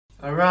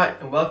Alright,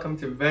 and welcome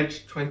to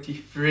VEDJ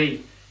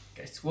 23.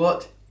 Guess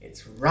what?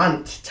 It's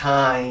rant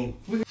time!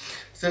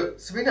 So,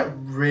 something that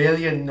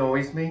really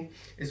annoys me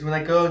is when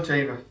I go onto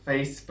either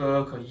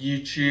Facebook or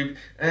YouTube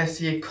and I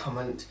see a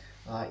comment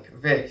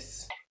like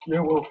this. Yeah,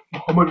 well,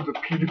 Muhammad is a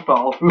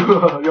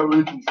pedophile. Your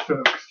religion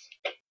sucks.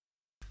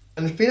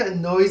 And the thing that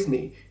annoys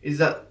me is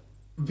that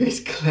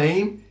this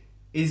claim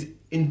is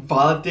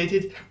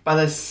invalidated by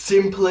the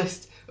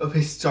simplest of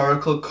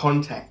historical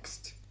context.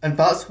 And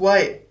that's why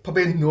it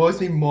probably annoys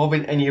me more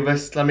than any other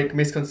Islamic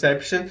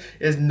misconception.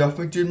 It has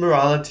nothing to do with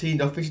morality,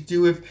 nothing to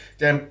do with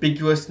the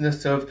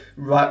ambiguousness of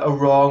right or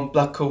wrong,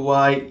 black or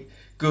white,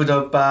 good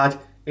or bad.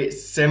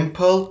 It's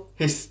simple,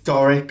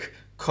 historic,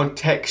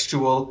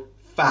 contextual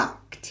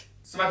fact.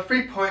 So my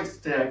 3 points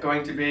today are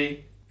going to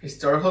be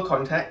historical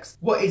context,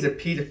 what is a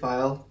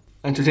paedophile,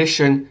 and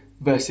tradition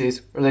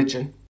versus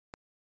religion.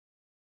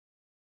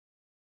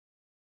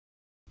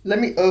 Let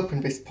me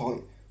open this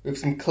point with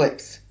some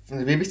clips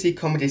from the BBC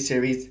comedy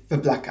series The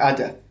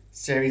Blackadder,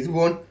 Series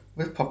 1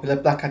 with popular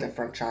Blackadder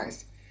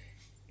franchise.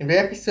 In the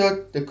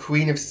episode The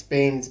Queen of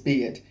Spain's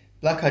Beard,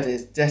 Blackadder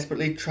is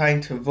desperately trying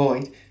to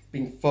avoid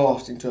being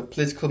forced into a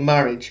political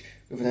marriage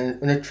with an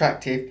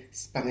unattractive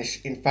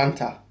Spanish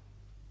infanta.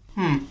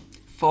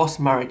 Forced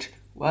marriage.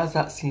 Why does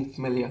that seem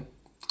familiar?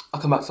 I'll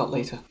come back to that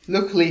later.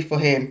 Luckily for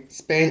him,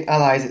 Spain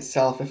allies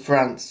itself with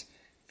France.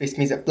 This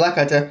means that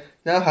Blackadder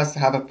now has to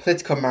have a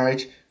political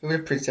marriage with the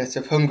Princess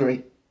of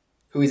Hungary,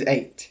 who is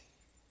 8.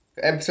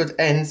 The episode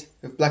ends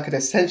with Blackadder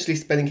essentially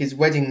spending his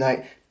wedding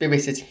night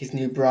babysitting his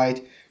new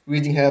bride,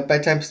 reading her a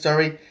bedtime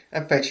story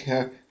and fetching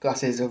her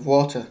glasses of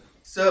water.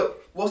 So,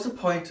 what's the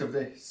point of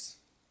this?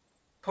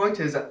 The point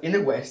is that in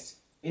the West,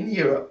 in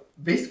Europe,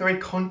 this very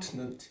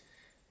continent,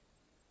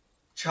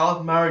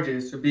 child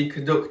marriages were being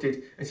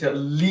conducted until at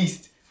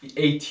least the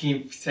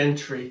 18th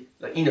century,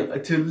 until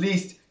at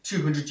least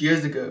 200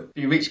 years ago.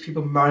 The rich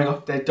people marrying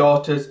off their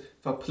daughters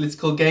for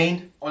political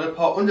gain, or the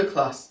poor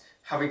underclass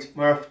having to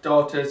marry off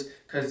daughters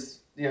because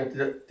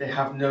they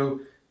have no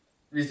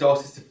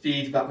resources to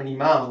feed that many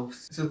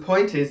mouths. So the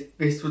point is,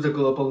 this was a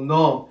global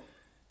norm.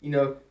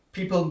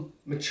 People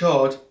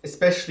matured,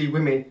 especially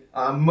women,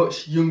 at a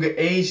much younger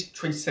age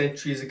 20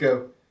 centuries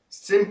ago.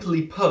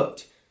 Simply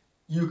put,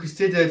 you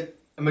considered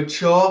a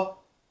mature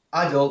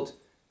adult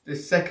the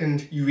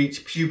second you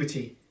reach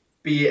puberty,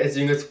 be it as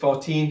young as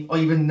 14 or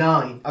even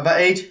 9. At that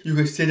age, you're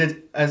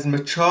considered as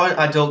mature an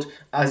adult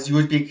as you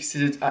would be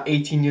considered at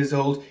 18 years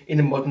old in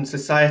a modern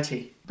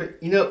society. But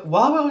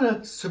while we're on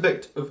the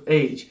subject of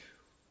age,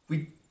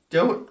 we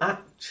don't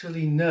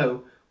actually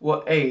know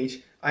what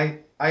age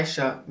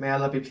Aisha, may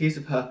Allah be pleased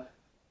with her,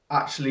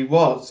 actually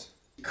was.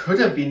 It could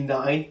have been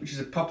 9, which is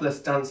a popular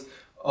stance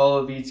all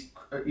of these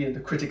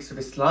the critics of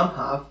Islam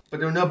have, but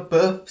there were no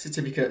birth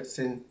certificates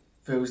in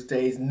those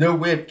days, no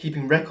way of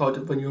keeping record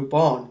of when you were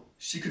born.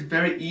 She could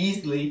very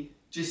easily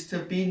just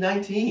have been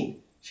 19.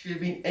 She could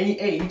have been any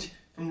age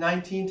from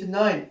 19 to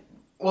 9.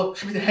 Well,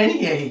 she could have been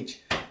any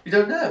age. We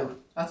don't know.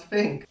 That's the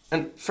thing.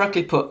 And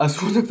frankly put,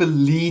 as one of the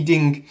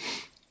leading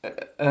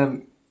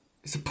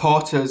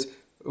supporters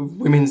of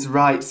women's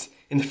rights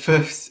in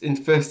first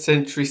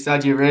century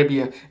Saudi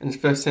Arabia and the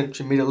first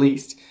century Middle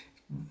East,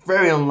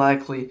 very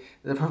unlikely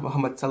that the Prophet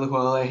Muhammad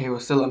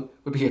ﷺ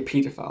would be a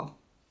paedophile.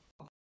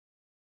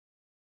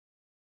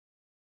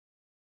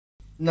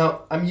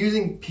 Now, I'm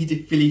using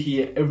paedophilia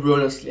here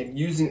erroneously. I'm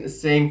using it the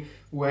same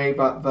way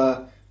that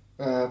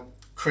the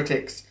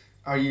critics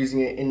are using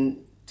it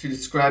to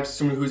describe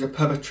someone who's a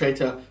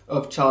perpetrator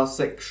of child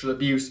sexual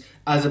abuse,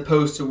 as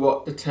opposed to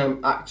what the term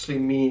actually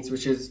means,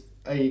 which is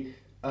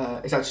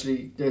it's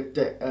actually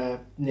the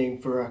name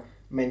for a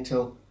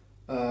mental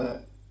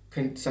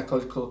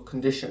psychological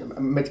condition, a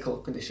medical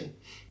condition.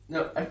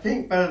 Now, I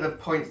think by the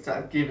points that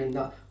I've given,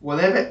 that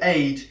whatever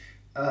age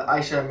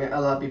Aisha, may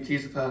Allah be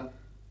pleased with her,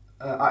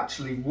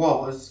 actually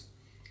was,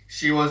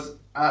 she was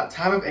at a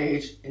time of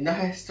age, in the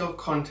historical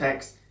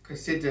context,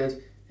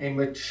 considered a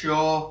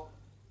mature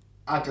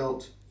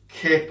adult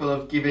capable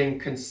of giving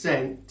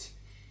consent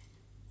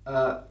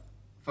for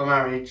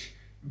marriage,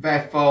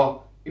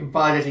 therefore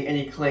invalidating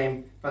any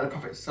claim that the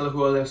Prophet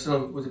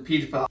ﷺ was a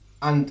paedophile.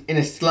 And in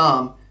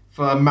Islam,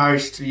 for a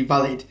marriage to be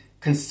valid,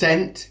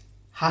 consent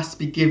has to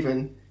be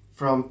given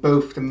from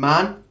both the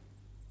man,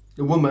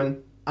 the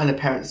woman and the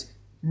parents.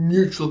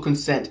 Mutual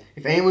consent.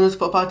 If anyone of those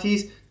 4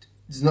 parties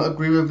does not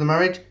agree with the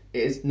marriage,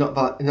 it is not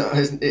valid.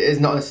 It is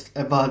not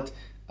a valid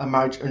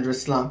marriage under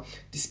Islam,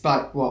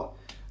 despite what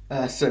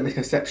certain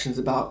misconceptions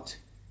about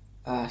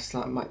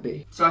Islam might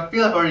be. So I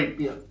feel I've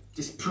already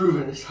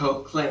disproven this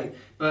whole claim,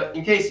 but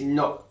in case you're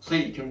not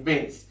completely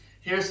convinced,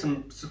 here are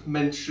some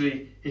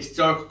supplementary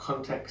historical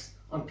context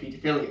on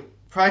paedophilia.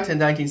 Prior to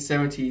the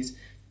 1970s,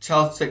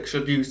 child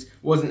sexual abuse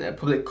wasn't a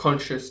public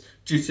conscious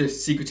due to the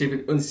secretive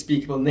and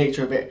unspeakable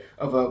nature of it,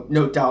 although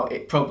no doubt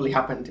it probably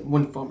happened in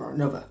one form or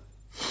another.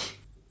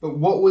 But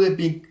what would have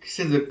been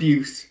considered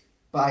abuse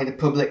by the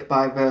public,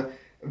 by the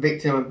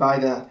victim and by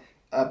the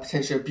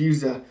potential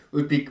abuser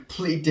would be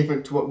completely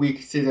different to what we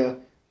consider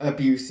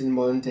abuse in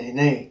modern day and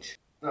age.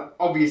 Now,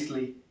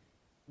 obviously,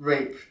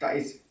 rape that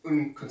is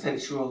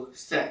unconsensual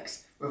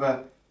sex with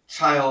a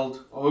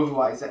child or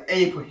otherwise at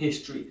any point in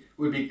history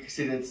would be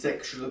considered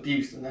sexual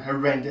abuse and a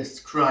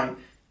horrendous crime.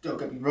 Don't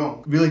get me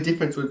wrong. The real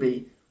difference would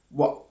be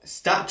what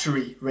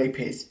statutory rape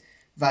is.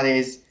 That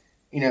is,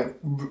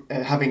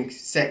 having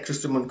sex with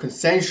someone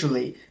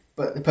consensually,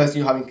 but the person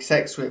you're having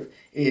sex with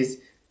is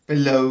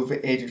below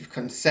the age of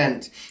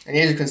consent. And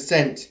the age of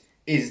consent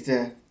is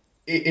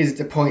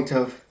the point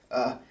of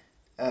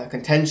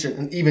contention,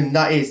 and even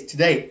that is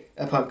today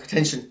a point of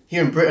contention.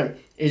 Here in Britain,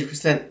 age of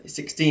consent is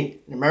 16.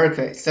 In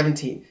America, it's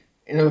 17.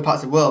 In other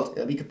parts of the world,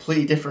 it'll be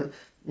completely different.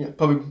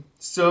 Probably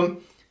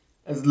some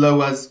as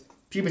low as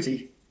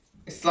puberty.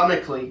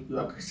 Islamically, you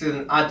are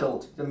considered an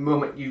adult the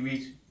moment you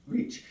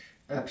reach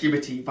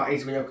puberty. That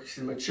is when you're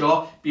considered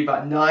mature. Be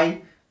about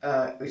 9,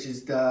 which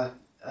is the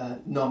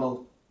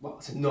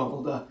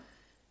the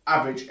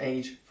average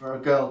age for a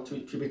girl to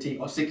reach puberty,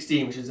 or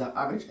 16, which is the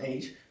average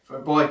age for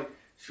a boy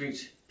to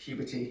reach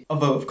puberty.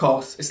 Although, of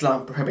course,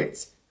 Islam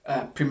prohibits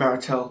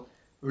premarital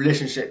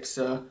relationships,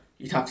 so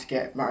you'd have to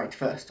get married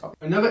first.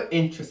 Another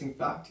interesting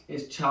fact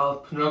is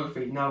child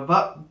pornography. Now,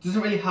 that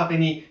doesn't really have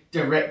any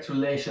direct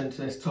relation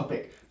to this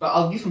topic, but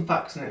I'll give some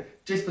facts on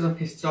it just for some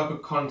historical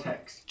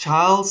context.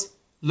 Charles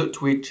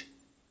Lutwidge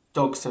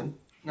Dodgson.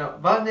 Now,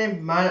 that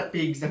name might not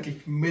be exactly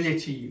familiar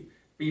to you,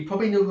 but you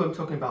probably know who I'm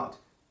talking about,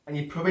 and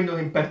you probably know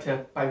him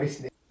better by this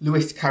name,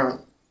 Lewis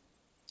Carroll.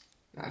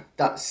 Now, if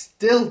that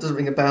still doesn't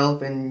ring a bell,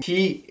 then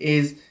he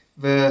is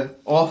the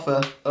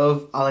author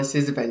of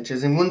Alice's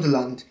Adventures in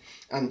Wonderland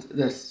and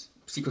the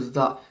sequel to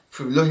that,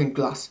 Through Looking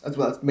Glass, as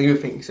well as many other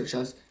things such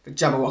as the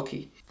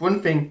Jabberwocky.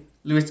 One thing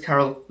Lewis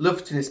Carroll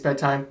loved in his spare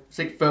time was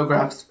take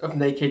photographs of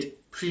naked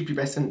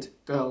prepubescent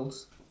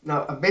girls.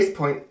 Now, at this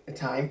point in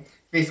time,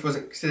 this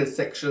wasn't considered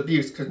sexual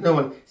abuse because no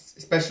one,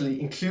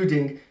 especially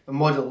including the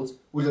models,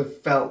 would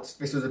have felt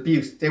this was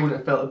abuse. They wouldn't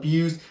have felt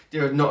abused. They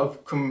would not have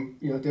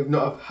they would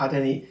not have had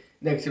any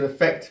negative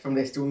effect from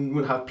this. They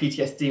wouldn't have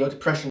PTSD or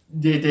depression.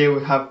 They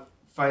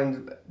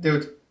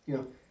would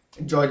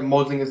enjoy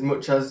modelling as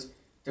much as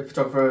the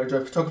photographer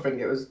enjoyed photographing.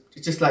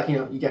 It's just like,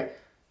 you get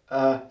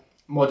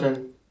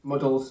modern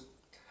models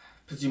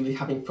presumably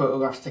having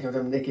photographs taken of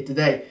them naked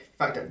today. The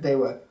fact that they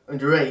were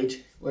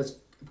underage was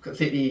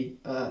completely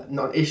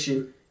not an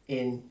issue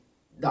in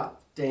that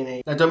day and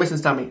age. Now, don't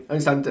misunderstand me. I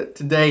understand that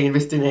today, in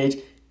this day and age,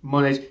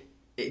 modern age,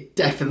 it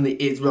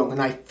definitely is wrong,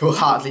 and I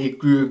full-heartedly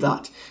agree with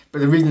that. But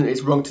the reason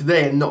it's wrong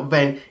today and not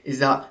then is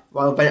that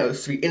while then it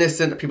was sweet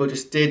innocent, people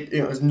just did,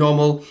 it was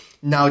normal.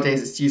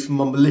 Nowadays it's used for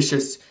more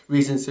malicious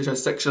reasons such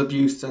as sexual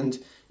abuse and,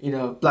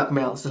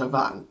 blackmail, stuff like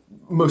that. And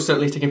most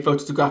certainly taking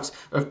photographs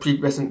of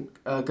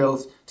prepubescent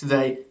girls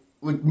today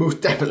would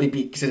most definitely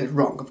be considered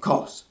wrong, of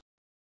course.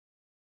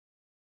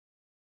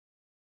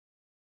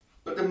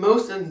 But the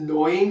most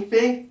annoying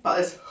thing about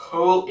this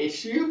whole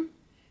issue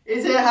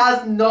is it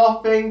has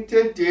nothing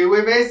to do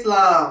with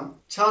Islam.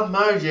 Child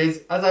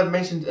marriages, as I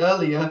mentioned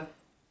earlier,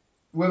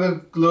 were a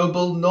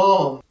global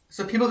norm.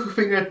 So people who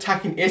think they're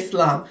attacking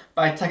Islam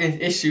by attacking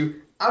this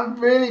issue are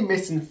really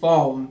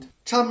misinformed.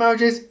 Child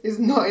marriages is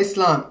not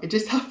Islam, it's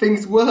just how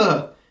things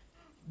were.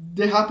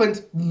 They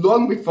happened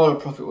long before the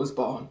Prophet was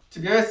born. To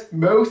be honest,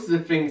 most of the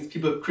things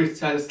people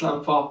criticise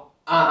Islam for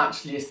aren't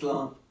actually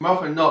Islam. More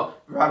often than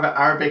not, rather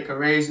Arabic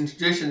or Asian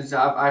traditions that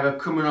have either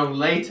come along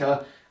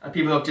later and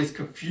people are just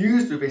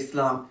confused with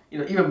Islam.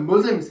 Even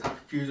Muslims are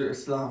confused with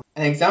Islam.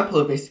 An example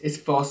of this is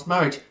forced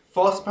marriage.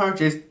 Forced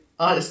marriages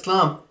aren't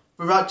Islam.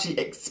 They're actually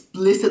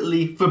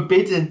explicitly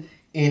forbidden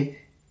in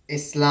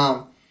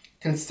Islam.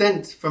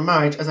 Consent for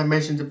marriage, as I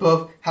mentioned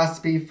above, has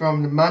to be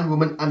from the man,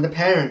 woman and the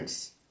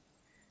parents.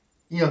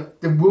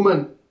 If the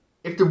woman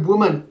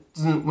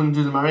doesn't want to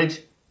do the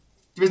marriage,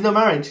 there is no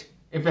marriage.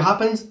 If it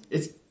happens,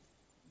 it's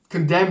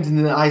condemned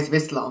in the eyes of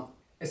Islam.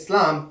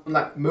 Islam,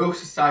 unlike most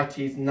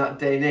societies in that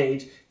day and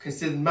age,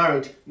 considered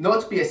marriage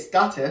not to be a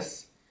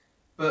status,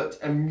 but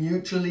a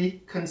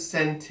mutually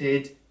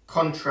consented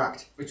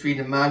contract between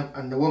the man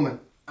and the woman.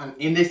 And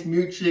in this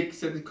mutually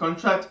consented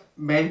contract,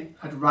 men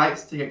had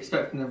rights they could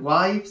expect from their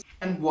wives,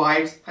 and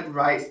wives had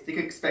rights they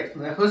could expect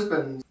from their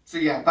husbands. So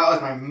yeah, that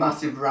was my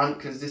massive rant,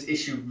 because this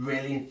issue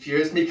really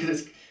infuriates me,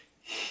 because it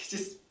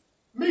just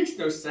makes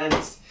no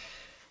sense.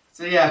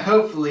 So yeah,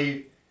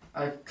 hopefully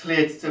I've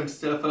cleared some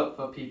stuff up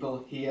for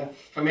people here.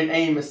 If I made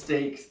any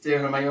mistakes,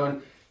 they're my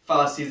own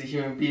fallacy as a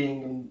human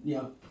being,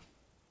 and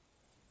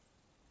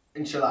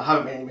inshallah I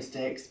haven't made any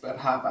mistakes, but if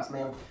I have, that's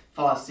my own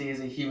fallacy as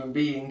a human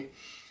being.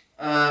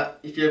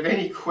 If you have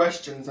any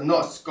questions, I'm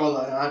not a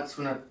scholar, and I just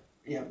want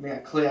to make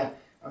it clear,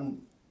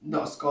 I'm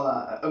not a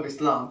scholar of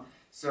Islam,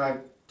 so I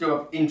don't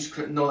have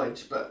intricate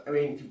knowledge, but I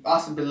mean, if you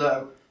ask them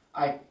below,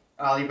 I'll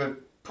either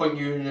point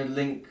you in a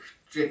link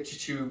direct you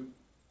to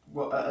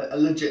a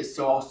legit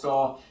source,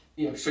 or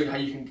show you how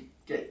you can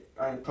get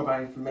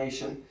proper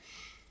information.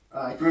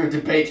 If you're going to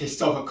debate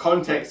historical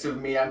context with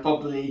me, I'm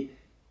probably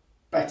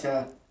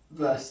better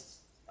versed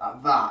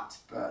at that,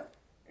 but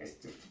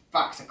the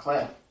facts are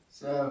clear.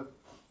 So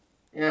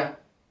yeah,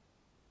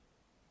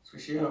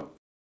 swish you out.